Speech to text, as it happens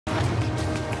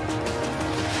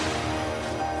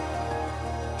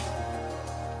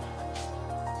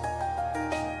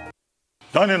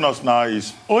Joining us now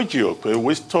is Okpe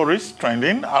with stories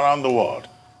trending around the world.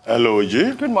 Hello,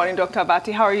 Oji. Good morning, Dr.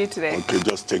 Abati. How are you today? Okay,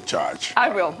 just take charge. I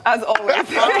will, as always.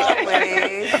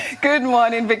 Good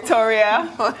morning,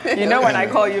 Victoria. You know when I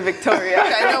call you Victoria.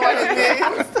 I know what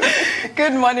it means.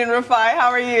 Good morning, Rufai. How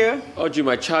are you? Oji,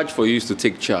 my charge for you is to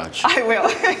take charge. I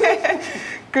will.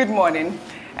 Good morning.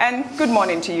 And good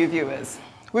morning to you, viewers.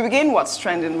 We begin what's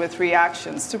trending with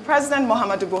reactions to President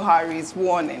Muhammadu Buhari's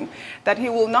warning that he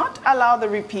will not allow the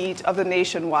repeat of the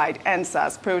nationwide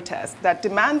NSAS protest that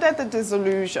demanded the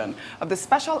dissolution of the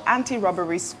Special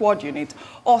Anti-Robbery Squad Unit,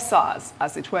 or SARS,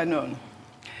 as it were known.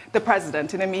 The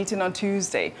president, in a meeting on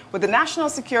Tuesday with the National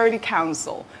Security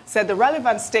Council, said the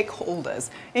relevant stakeholders,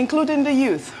 including the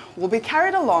youth, will be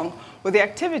carried along with the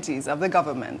activities of the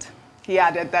government. He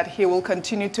added that he will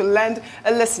continue to lend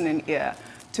a listening ear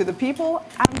to the people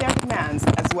and their demands,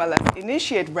 as well as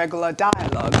initiate regular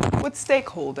dialogue with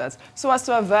stakeholders so as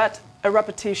to avert a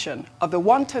repetition of the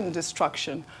wanton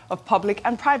destruction of public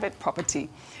and private property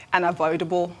and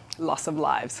avoidable loss of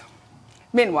lives.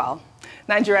 Meanwhile,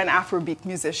 Nigerian Afrobeat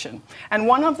musician and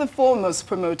one of the foremost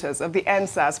promoters of the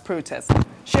NSAS protest,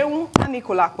 Seun and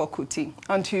Kuti,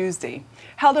 on Tuesday,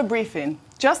 held a briefing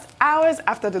just hours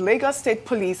after the Lagos State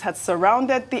Police had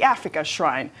surrounded the Africa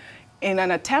Shrine in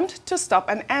an attempt to stop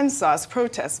an NSAS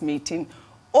protest meeting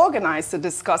organized to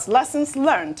discuss lessons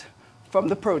learned from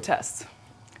the protests.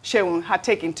 Seun had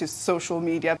taken to social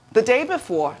media the day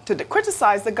before to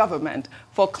criticize the government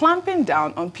for clamping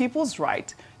down on people's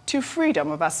right to freedom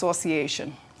of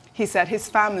association. He said his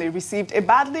family received a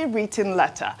badly written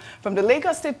letter from the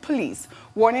Lagos State Police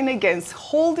warning against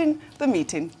holding the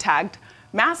meeting tagged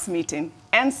Mass Meeting,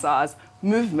 NSAS,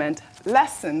 Movement,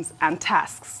 Lessons and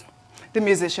Tasks. The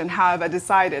musician, however,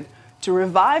 decided to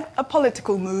revive a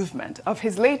political movement of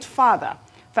his late father,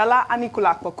 Fela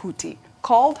Anikulapo Kuti,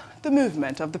 called the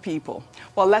Movement of the People.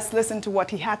 Well, let's listen to what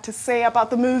he had to say about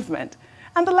the movement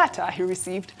and the letter he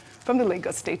received from the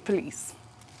Lagos State Police.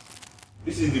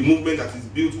 This is the movement that is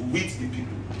built with the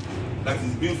people, that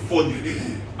is built for the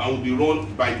people, and will be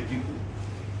run by the people.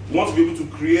 We want to be able to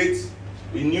create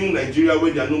a new Nigeria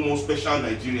where there are no more special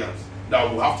Nigerians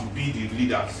that will have to be the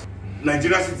leaders.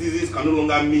 Nigerian citizens can no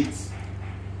longer meet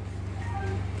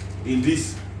in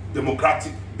this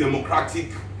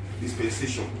democratic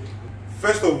dispensation.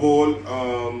 First of all,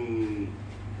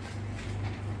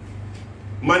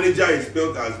 manager is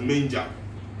spelled as manger.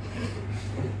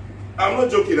 I'm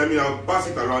not joking, I mean, I'll pass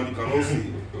it around, you can all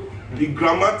see. The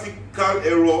grammatical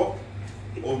error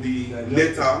of the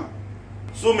letter,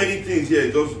 so many things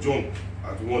here just jump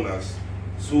at one as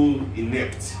so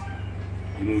inept.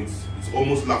 You know, it's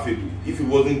almost laughable. If it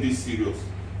wasn't this serious,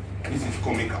 this is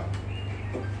comical.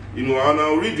 You know, and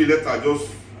I'll read the letter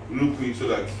just real quick so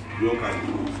that you all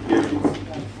can hear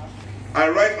it. I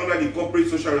write under the corporate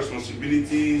social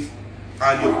responsibilities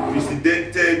and your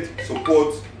precedented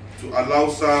support to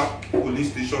Alausa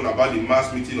Police Station about the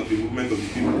mass meeting of the movement of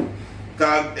the people,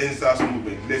 tagged NSAS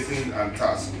movement, lessons and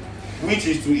tasks, which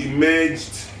is to emerge.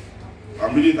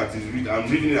 I'm reading that is read. I'm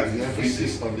reading that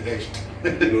is on the edge.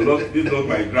 You know, this is not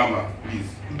my grammar,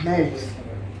 please. Nice.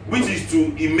 Which is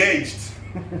to emerge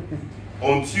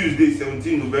on Tuesday,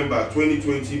 17 November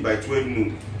 2020 by 12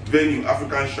 noon, venue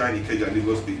African Shrine, Ikeja,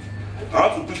 Lagos State. I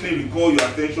want to quickly recall your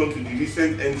attention to the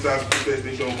recent NSAS protest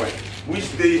nationwide, which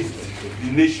staged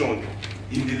the nation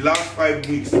in the last 5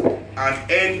 weeks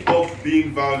and end up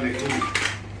being violent.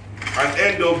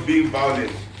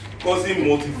 Causing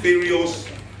multifarious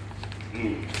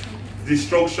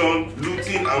destruction,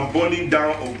 looting and burning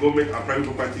down of government and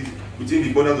private properties within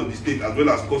the borders of the state, as well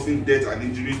as causing deaths and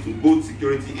injuries to both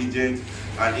security agents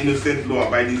and innocent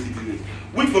law-abiding citizens.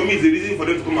 Which for me is the reason for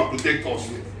them to come and protect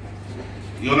us.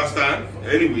 You understand?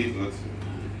 Anyway, but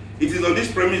it is on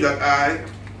this premise that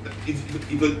it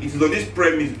is on this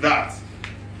premise that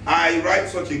I write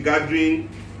such a gathering.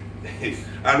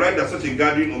 I write that such a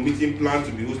gathering or meeting planned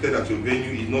to be hosted at your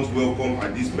venue is not welcome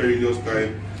at this perilous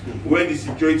time, when the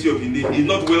security of the nation is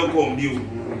not welcome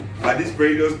at this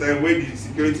perilous time when the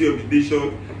security of the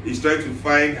nation is trying to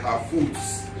find her foot.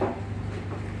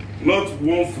 Not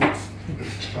 1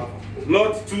 foot,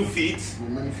 not 2 feet,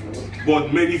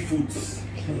 but many foots.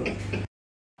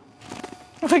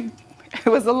 It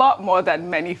was a lot more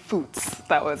than many foots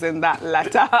that was in that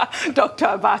letter, Dr.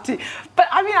 Abati. But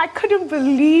I mean, I couldn't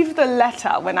believe the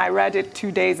letter when I read it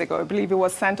 2 days ago. I believe it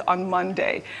was sent on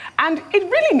Monday. And it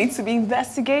really needs to be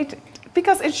investigated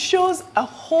because it shows a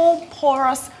whole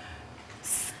porous,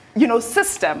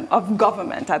 system of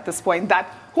government at this point that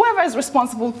whoever is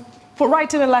responsible for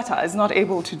writing a letter is not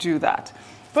able to do that.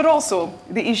 But also,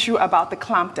 the issue about the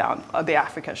clampdown of the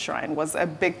Africa Shrine was a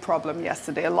big problem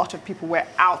yesterday. A lot of people were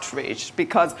outraged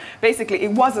because basically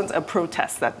it wasn't a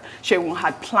protest that Seun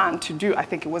had planned to do. I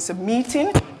think it was a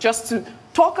meeting just to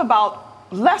talk about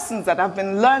lessons that have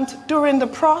been learned during the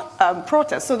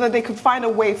protest so that they could find a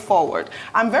way forward.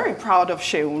 I'm very proud of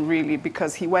Seun, really,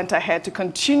 because he went ahead to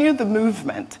continue the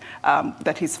movement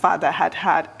that his father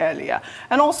had earlier.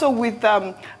 And also with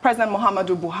President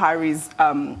Muhammadu Buhari's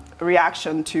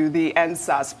reaction to the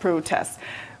NSAS protest.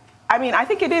 I mean, I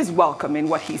think it is welcome in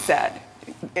what he said,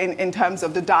 in terms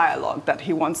of the dialogue that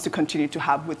he wants to continue to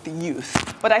have with the youth.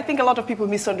 But I think a lot of people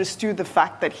misunderstood the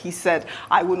fact that he said,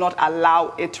 I will not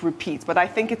allow it to repeat. But I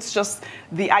think it's just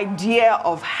the idea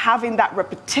of having that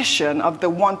repetition of the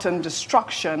wanton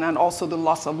destruction and also the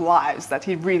loss of lives that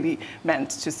he really meant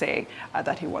to say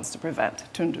that he wants to prevent.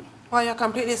 Tundu. Well, you're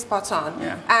completely spot on.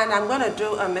 Yeah. And I'm going to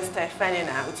do a Mr. Efeni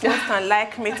now. It's most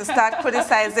unlike me to start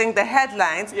criticizing the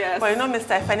headlines, yes. But you know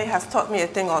Mr. Efeni has taught me a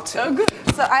thing or two. Oh, good.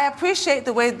 So I appreciate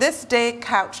the way this day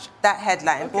couched that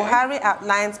headline. Okay. Buhari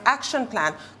outlines action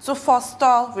plan to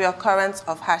forestall reoccurrence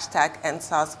of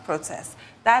 #EndSARS protests.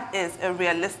 That is a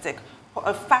realistic,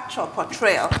 a factual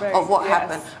portrayal of what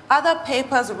happened. Other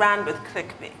papers ran with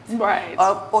clickbait. Right.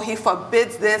 Or he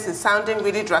forbids this, it's sounding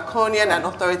really draconian and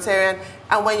authoritarian.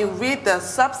 And when you read the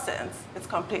substance, it's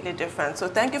completely different. So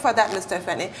thank you for that, Mr.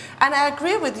 Efeni. And I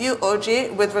agree with you,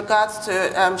 Oji, with regards to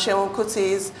Seun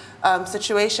Kuti's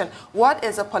situation. What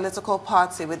is a political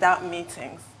party without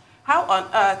meetings? How on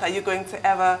earth are you going to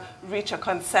ever reach a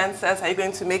consensus? Are you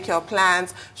going to make your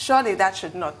plans? Surely that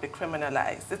should not be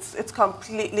criminalized. It's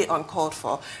completely uncalled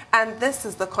for. And this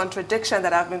is the contradiction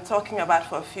that I've been talking about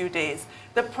for a few days.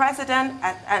 The president,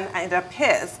 and it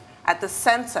appears at the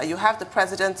center, you have the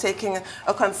president taking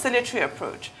a conciliatory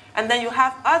approach. And then you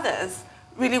have others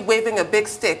really waving a big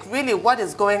stick. Really, what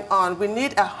is going on? We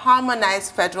need a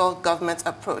harmonized federal government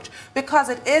approach because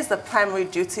it is the primary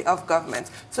duty of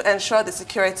government to ensure the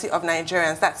security of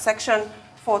Nigerians. That's section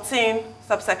 14,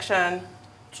 subsection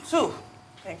 2.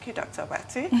 Thank you, Dr.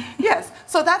 Bati. Yes,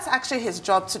 so that's actually his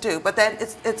job to do, but then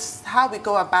it's how we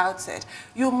go about it.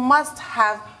 You must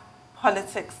have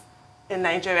politics in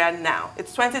Nigeria now.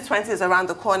 It's 2020 is around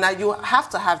the corner. You have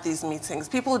to have these meetings.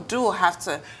 People do have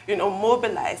to, you know,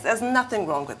 mobilize. There's nothing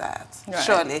wrong with that,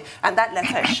 surely. And that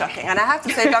letter is shocking. And I have to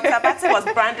say, Dr. Bati was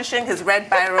brandishing his red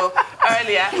biro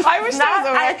earlier. I wish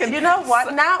that was you know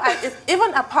what? Now,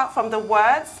 even apart from the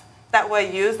words that were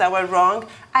used that were wrong,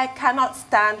 I cannot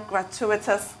stand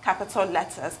gratuitous capital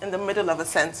letters in the middle of a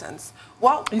sentence.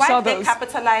 Why they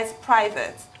capitalize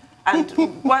private? And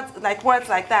words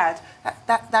like that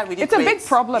really it's grates. A big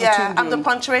problem. Yeah, I'm the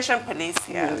punctuation police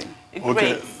here. Really?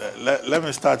 Okay, let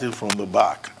me start it from the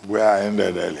back, where I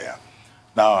ended earlier.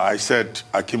 Now, I said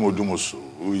Akim Odumosu,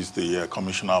 who is the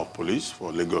Commissioner of Police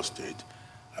for Lagos State.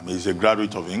 He's a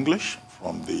graduate of English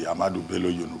from the Ahmadu Bello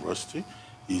University.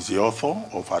 He's the author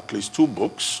of at least 2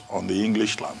 books on the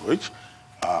English language.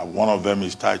 One of them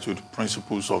is titled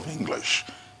Principles of English,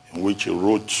 in which he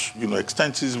wrote, you know,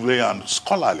 extensively and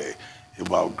scholarly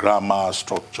about grammar,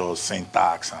 structure,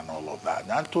 syntax, and all of that.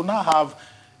 And to now have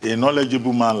a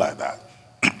knowledgeable man like that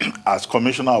as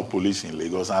Commissioner of Police in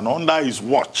Lagos, and under his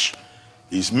watch,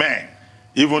 his men,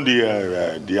 even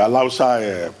the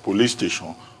Alausa police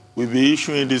station, will be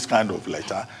issuing this kind of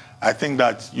letter. I think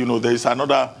that, you know, there is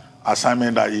another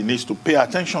assignment that he needs to pay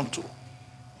attention to.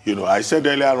 You know, I said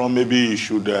earlier on maybe he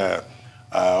should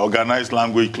organize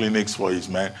language clinics for his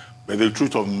men. But the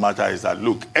truth of the matter is that,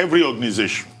 look, every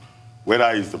organization,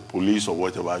 whether it's the police or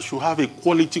whatever, should have a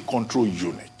quality control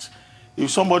unit.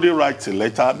 If somebody writes a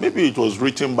letter, maybe it was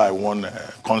written by one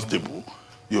constable,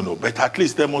 you know, but at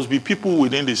least there must be people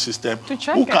within the system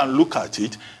who can look at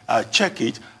it, check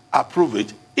it, approve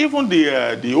it. Even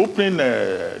the opening,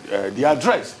 the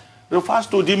address refers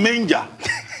to the manger.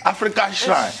 Africa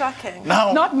Shrine. It's shocking.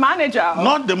 Now, not manager.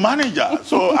 Not the manager.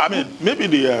 So, I mean, maybe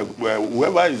the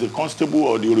whoever is the constable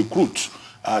or the recruit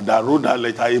that wrote that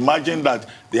letter, imagine that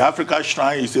the Africa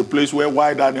Shrine is a place where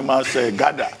wild animals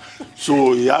gather.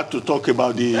 So he had to talk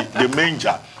about the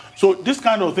manger. So this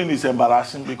kind of thing is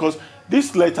embarrassing because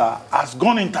this letter has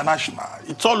gone international.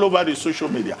 It's all over the social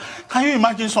media. Can you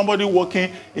imagine somebody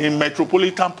working in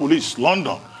Metropolitan Police,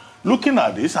 London, looking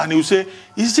at this and you say,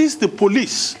 is this the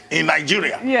police in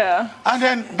Nigeria? Yeah. And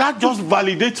then that just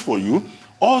validates for you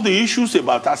all the issues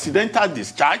about accidental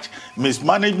discharge,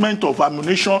 mismanagement of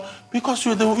ammunition, because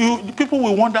people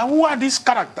will wonder, who are these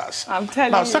characters? I'm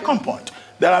telling you. Now, second point,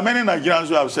 there are many Nigerians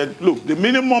who have said, look, the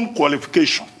minimum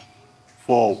qualification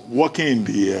for working in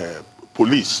the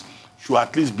police should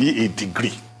at least be a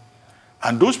degree.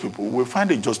 And those people will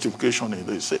find a justification in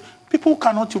this. Say, people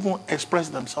cannot even express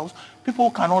themselves.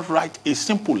 People cannot write a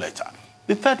simple letter.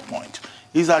 The third point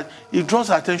is that it draws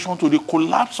attention to the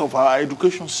collapse of our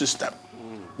education system.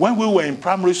 When we were in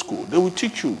primary school, they would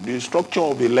teach you the structure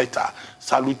of a letter,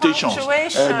 salutations,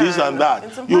 this and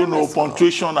that, you know,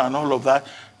 punctuation and all of that.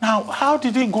 Now, how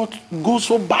did it go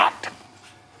so bad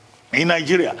in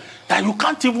Nigeria that you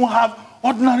can't even have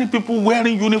ordinary people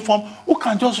wearing uniform who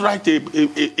can just write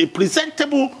a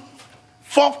presentable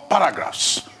 4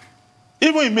 paragraphs?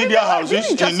 Even in media houses,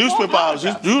 in newspaper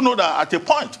houses, do you know that at a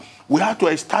point, we have to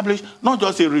establish not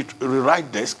just a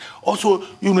rewrite desk, also,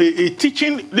 you know, a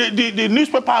teaching. The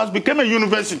newspaper house became a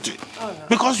university. Oh, no.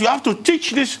 Because you have to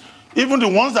teach this, even the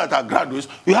ones that are graduates,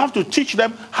 you have to teach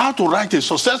them how to write a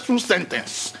successful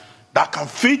sentence that can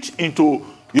fit into,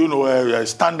 you know, a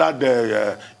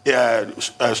standard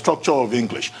structure of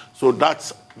English. So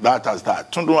that has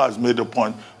that. Tundu has made a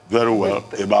point very well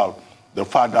about the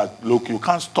fact that, look, you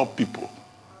can't stop people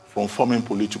from forming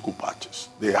political parties.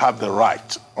 They have the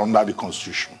right under the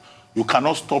Constitution. You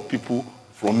cannot stop people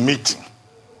from meeting,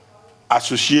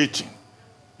 associating.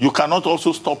 You cannot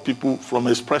also stop people from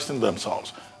expressing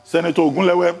themselves. Senator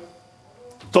Ogunlewe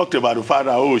talked about the fact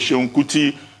that, Seun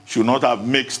Kuti should not have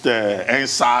mixed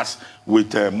NSAS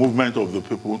with movement of the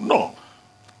people. No.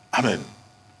 I mean,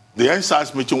 the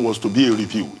NSAS meeting was to be a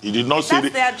review. He did not say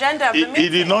the agenda of the meeting. He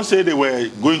did not say they were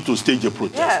going to stage a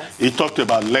protest. Yes. He talked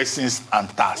about lessons and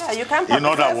tasks. Yeah, you can in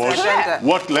other words,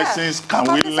 what lessons can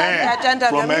we learn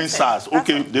from NSAS?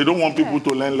 Okay, they don't want people to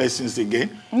learn lessons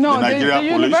again. No, the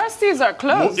universities are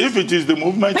closed. If it is the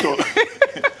movement of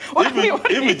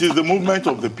if it is the movement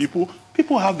of the people,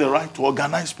 people have the right to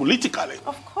organize politically.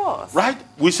 Of course. Right?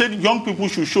 We said young people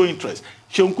should show interest.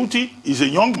 Seun Kuti is a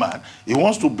young man. He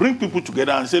wants to bring people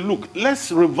together and say, look,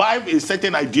 let's revive a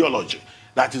certain ideology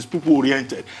that is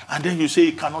people-oriented. And then you say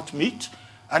he cannot meet.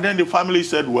 And then the family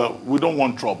said, well, we don't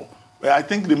want trouble. Well, I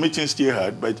think the meeting still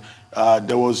heard, but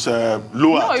there was low attendance.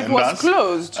 No, it was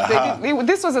closed.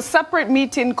 This was a separate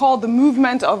meeting called the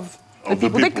Movement of the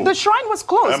people. The shrine was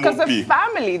closed because the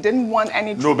family didn't want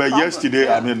any trouble. No, but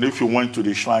yesterday, I mean, if you went to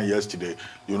the shrine yesterday,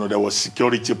 you know, there was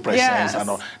security presence and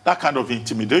all. That kind of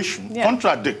intimidation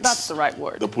contradicts that's the right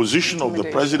word. The position of the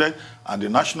president and the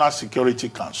National Security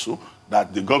Council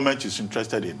that the government is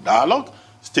interested in dialogue,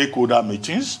 stakeholder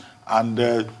meetings, and,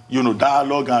 you know,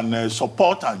 dialogue and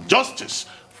support and justice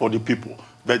for the people.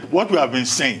 But what we have been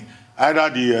saying, either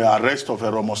the arrest of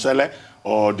Eromosele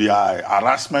or the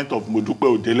harassment of Modupe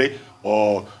Odele,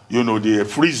 or, you know, the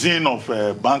freezing of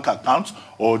bank accounts,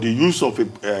 or the use of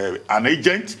an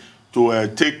agent to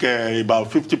take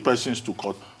about 50 persons to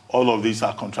court, all of these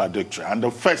are contradictory. And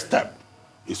the first step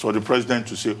is for the president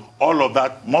to say all of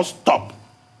that must stop,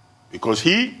 because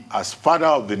he, as father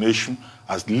of the nation,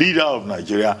 as leader of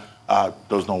Nigeria,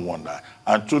 does not want that.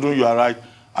 And Tundu, you are right,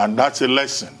 and that's a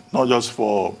lesson, not just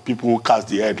for people who cast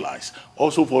the headlines,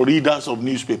 also for readers of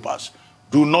newspapers.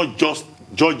 Do not just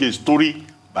judge a story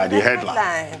by the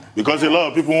headline. Because a lot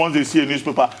of people, once they see a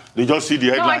newspaper, they just see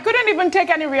the headline. No, I couldn't even take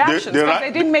any reactions because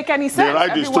they didn't make any sense. They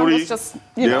write the story, just,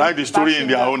 they write the story in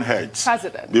their own heads.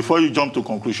 President. Before you jump to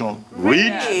conclusion,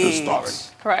 read the story.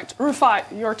 Correct.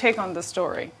 Rufai, your take on the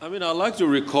story. I mean, I'd like to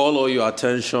recall all your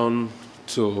attention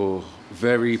to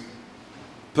very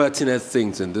pertinent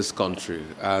things in this country.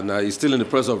 And you're still in the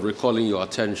process of recalling your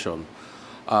attention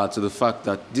to the fact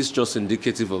that this is just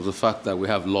indicative of the fact that we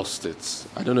have lost it.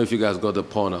 I don't know if you guys got the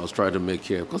point I was trying to make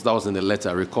here, because that was in the letter.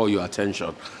 I recall your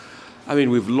attention. I mean,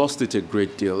 we've lost it a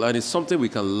great deal, and it's something we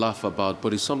can laugh about,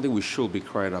 but it's something we should be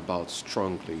crying about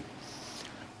strongly.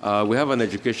 We have an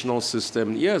educational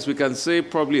system. Yes, we can say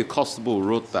probably a Constable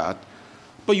wrote that,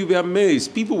 but you'll be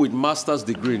amazed. People with master's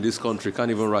degree in this country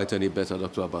can't even write any better,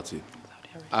 Dr. Abati.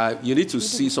 You need to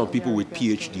see some people with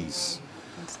PhDs.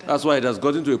 That's why it has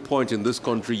gotten to a point in this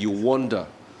country you wonder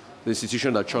the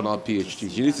institution that churn out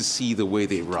PhDs. You need to see the way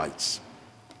they write.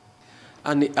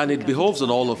 And it behoves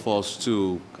on all of us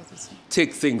to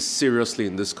take things seriously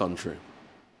in this country.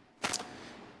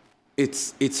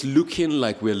 It's looking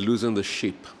like we're losing the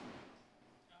ship.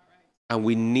 And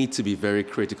we need to be very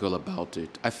critical about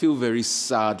it. I feel very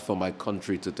sad for my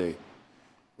country today.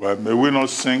 Well, may we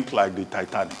not sink like the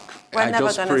Titanic. We're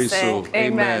never going to sink. So.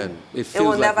 Amen. It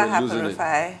will never happen,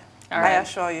 Rufai. I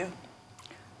assure you.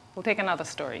 We'll take another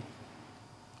story.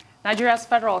 Nigeria's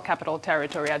Federal Capital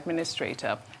Territory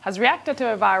Administrator has reacted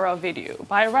to a viral video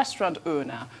by a restaurant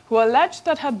owner who alleged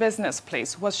that her business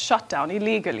place was shut down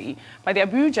illegally by the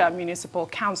Abuja Municipal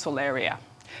Council Area.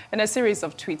 In a series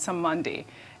of tweets on Monday,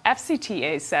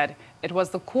 FCTA said it was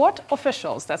the court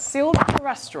officials that sealed the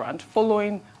restaurant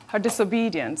following her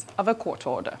disobedience of a court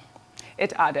order.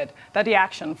 It added that the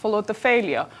action followed the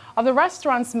failure of the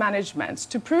restaurant's management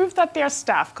to prove that their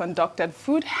staff conducted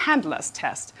food handlers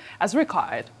tests as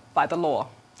required by the law.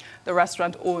 The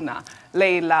restaurant owner,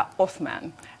 Leila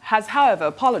Othman, has, however,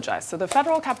 apologized to the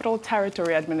Federal Capital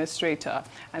Territory Administrator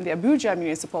and the Abuja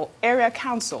Municipal Area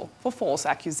Council for false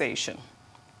accusation.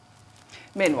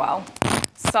 Meanwhile,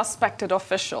 suspected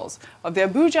officials of the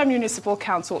Abuja Municipal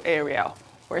Council Area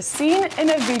were seen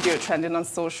in a video trending on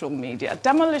social media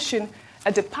demolishing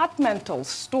a departmental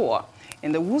store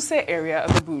in the Wuse area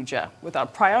of Abuja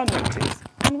without prior notice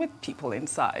and with people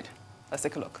inside. Let's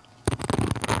take a look.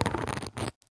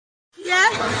 Yeah,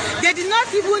 they did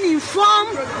not even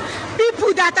inform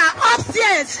people that are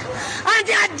upstairs, and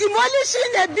they are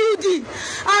demolishing a building,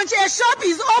 and a shop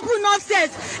is open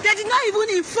upstairs. They did not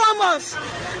even inform us.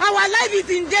 Our life is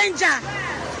in danger.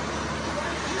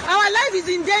 Our life is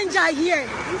in danger here.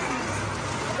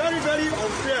 Very, very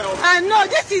unfair. I know,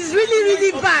 this is really,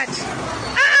 really bad.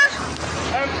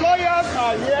 Employers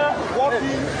are here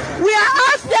working. We are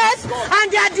upstairs and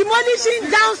they are demolishing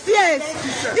downstairs.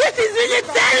 This is really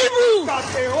terrible.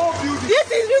 This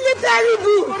is really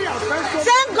terrible.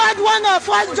 Thank God one of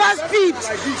us just peeped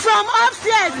from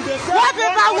upstairs.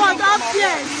 Wallpaper was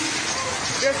upstairs.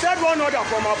 They said one order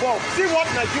from above. See what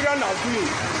Nigerians are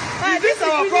doing. Is this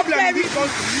our problem in this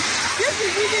country? This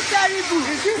is really terrible.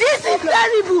 This is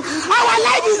terrible. Our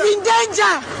life is in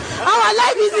danger. Our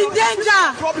life is in danger.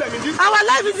 Our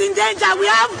life is in danger. We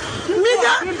have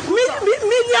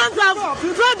millions of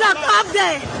products up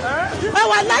there.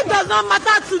 Our life does not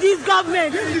matter to this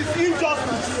government. This is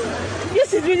injustice.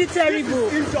 This is really terrible.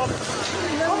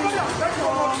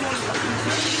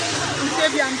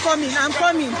 Baby, I'm coming. I'm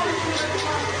coming.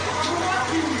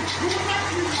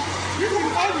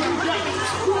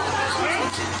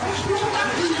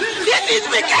 This is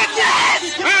wickedness!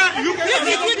 This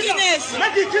is wickedness!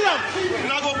 Let it kill him!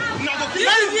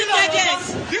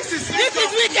 This is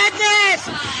wickedness!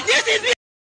 This is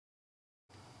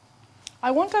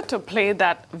I wanted to play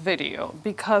that video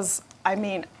because, I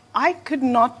mean, I could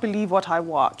not believe what I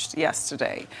watched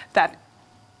yesterday, that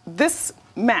this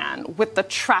man with the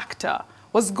tractor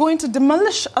was going to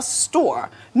demolish a store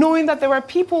knowing that there were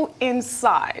people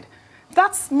inside.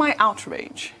 That's my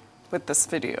outrage with this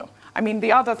video. I mean,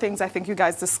 the other things I think you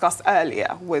guys discussed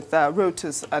earlier with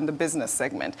Rotus and the business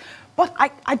segment. But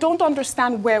I don't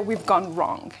understand where we've gone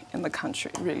wrong in the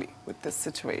country, really, with this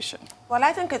situation. Well,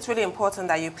 I think it's really important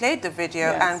that you played the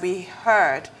video, yes, and we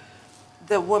heard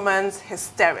the woman's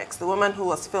hysterics, the woman who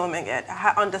was filming it,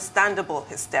 her understandable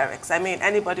hysterics. I mean,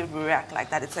 anybody would react like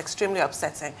that. It's extremely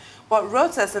upsetting. But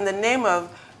Rotus, in the name of,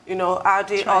 you know,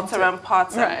 Audi, Alteram,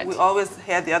 Partem, right, we always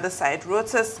hear the other side.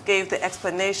 Rotus gave the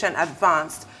explanation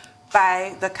advanced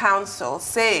by the council,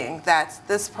 saying that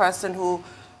this person who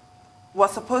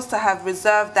was supposed to have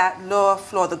reserved that lower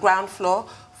floor, the ground floor,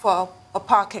 for a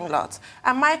parking lot.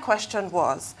 And my question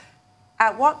was,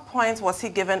 at what point was he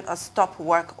given a stop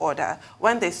work order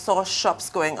when they saw shops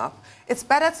going up? It's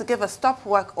better to give a stop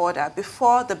work order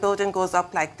before the building goes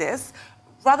up like this,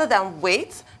 rather than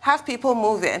wait, have people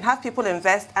move in, have people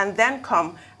invest, and then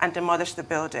come and demolish the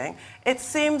building. It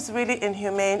seems really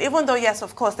inhumane, even though, yes,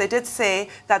 of course, they did say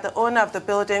that the owner of the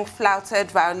building flouted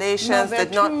violations,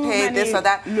 did not pay this or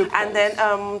that, loopholes. And then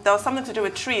there was something to do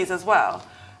with trees as well.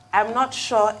 I'm not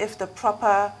sure if the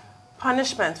proper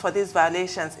punishment for these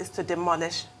violations is to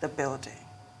demolish the building.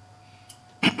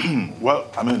 Well,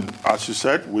 I mean, as you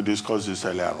said, we discussed this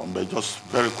earlier on, but just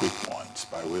very quick points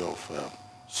by way of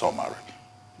summary.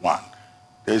 One,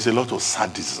 there's a lot of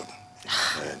sadism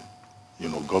in, you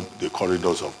know, the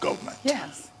corridors of government.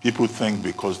 Yes. People think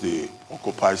because they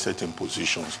occupy certain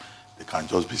positions, they can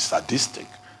just be sadistic,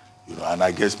 you know, and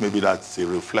I guess maybe that's a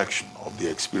reflection of the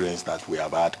experience that we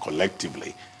have had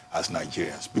collectively as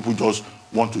Nigerians. People just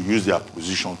want to use their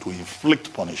position to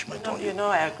inflict punishment on you. You know,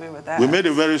 I agree with that. We made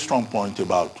a very strong point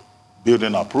about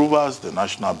building approvals, the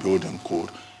National Building Code.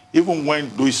 Even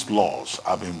when these laws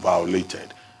have been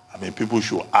violated, I mean, people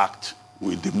should act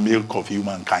with the milk of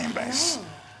human kindness.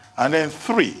 And then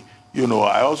three, you know,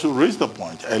 I also raised the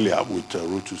point earlier with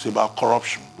Rutus about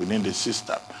corruption within the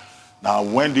system. Now,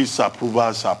 when these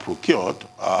approvals are procured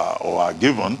or are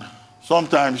given,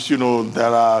 sometimes, you know,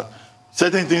 there are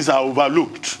certain things are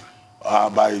overlooked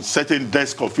by certain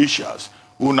desk officials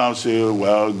who now say,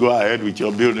 well, go ahead with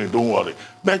your building, don't worry.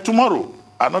 But tomorrow,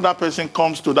 another person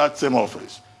comes to that same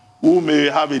office who may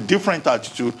have a different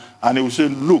attitude, and he will say,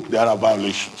 look, there are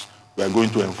violations. We are going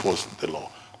to enforce the law.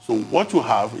 So what you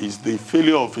have is the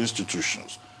failure of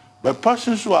institutions. But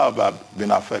persons who have been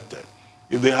affected,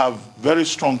 if they have very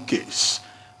strong case,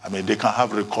 I mean, they can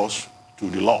have recourse to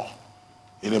the law.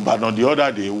 in Ibadan the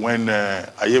other day when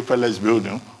Ayefele's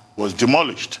building was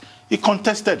demolished. He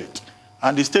contested it.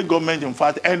 And the state government, in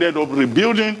fact, ended up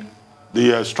rebuilding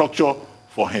the structure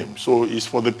for him. So it's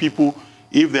for the people,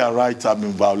 if their rights have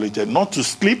been violated, not to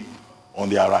sleep on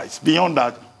their rights. Beyond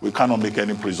that, we cannot make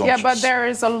any presumptions. Yeah, but there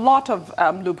is a lot of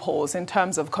loopholes in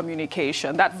terms of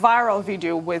communication. That viral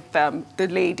video with the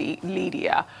lady,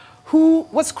 Lydia, who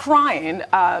was crying,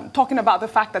 talking about the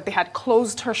fact that they had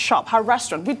closed her shop, her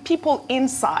restaurant, with people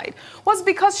inside, was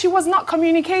because she was not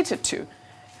communicated to.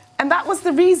 And that was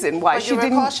the reason why she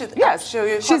didn't... Yes, she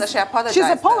apologized. She's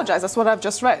apologized. That's what I've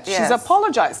just read. Yes. She's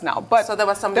apologized now. But so there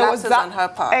was some lapses on her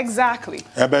part. Exactly.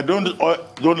 Yeah, but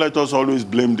don't let us always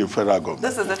blame the federal government.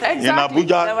 This is the thing. Exactly. In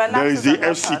Abuja, there is the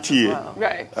FCTA, well.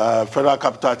 Right. Federal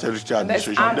Capital Territory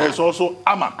Administration. There's also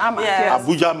AMA, yes.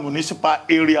 Abuja Municipal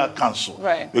Area Council.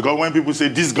 Right. Because when people say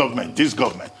this government,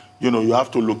 you know, you have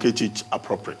to locate it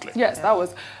appropriately. Yes, that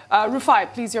was...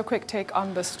 Rufai, please, your quick take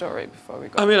on the story before we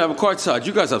go. I mean, I'm quite sad.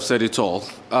 You guys have said it all.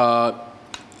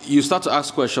 You start to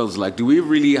ask questions like, do we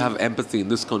really have empathy in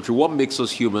this country? What makes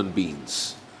us human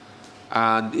beings?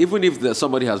 And even if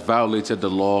somebody has violated the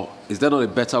law, is there not a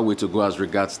better way to go as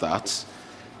regards that?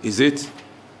 Is it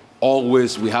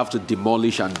always we have to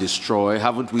demolish and destroy?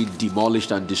 Haven't we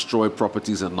demolished and destroyed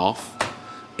properties enough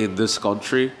in this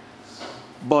country?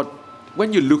 But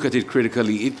when you look at it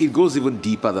critically, it goes even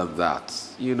deeper than that.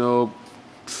 You know,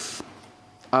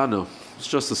 I don't know. It's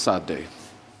just a sad day.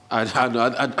 I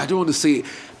don't want to say,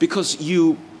 because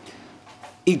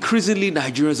increasingly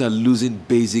Nigerians are losing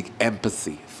basic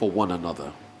empathy for one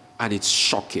another. And it's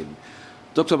shocking.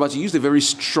 Dr. Abati used a very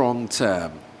strong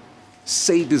term,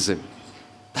 sadism.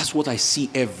 That's what I see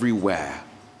everywhere.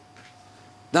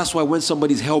 That's why when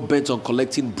somebody's hell-bent on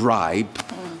collecting bribe,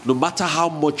 no matter how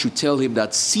much you tell him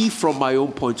that, see from my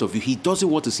own point of view, he doesn't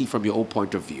want to see from your own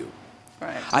point of view.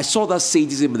 Right. I saw that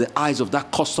sadism in the eyes of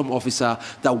that custom officer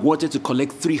that wanted to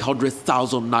collect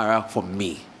 300,000 naira from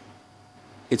me.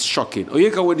 It's shocking.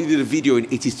 Oyeka, when he did a video in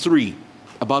 '83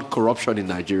 about corruption in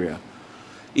Nigeria,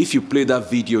 if you play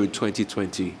that video in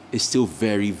 2020, it's still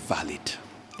very valid.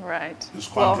 Right. The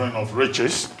Squandering of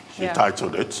Riches, she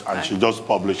titled it, and she just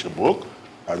published a book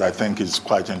that I think is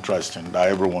quite interesting, that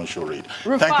everyone should read.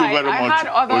 Rufai, thank you very much, I had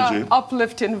other OJ.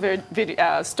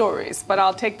 uplifting stories, but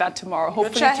I'll take that tomorrow.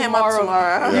 Hopefully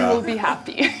tomorrow you will be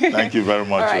happy. Thank you very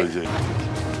much, right. OJ.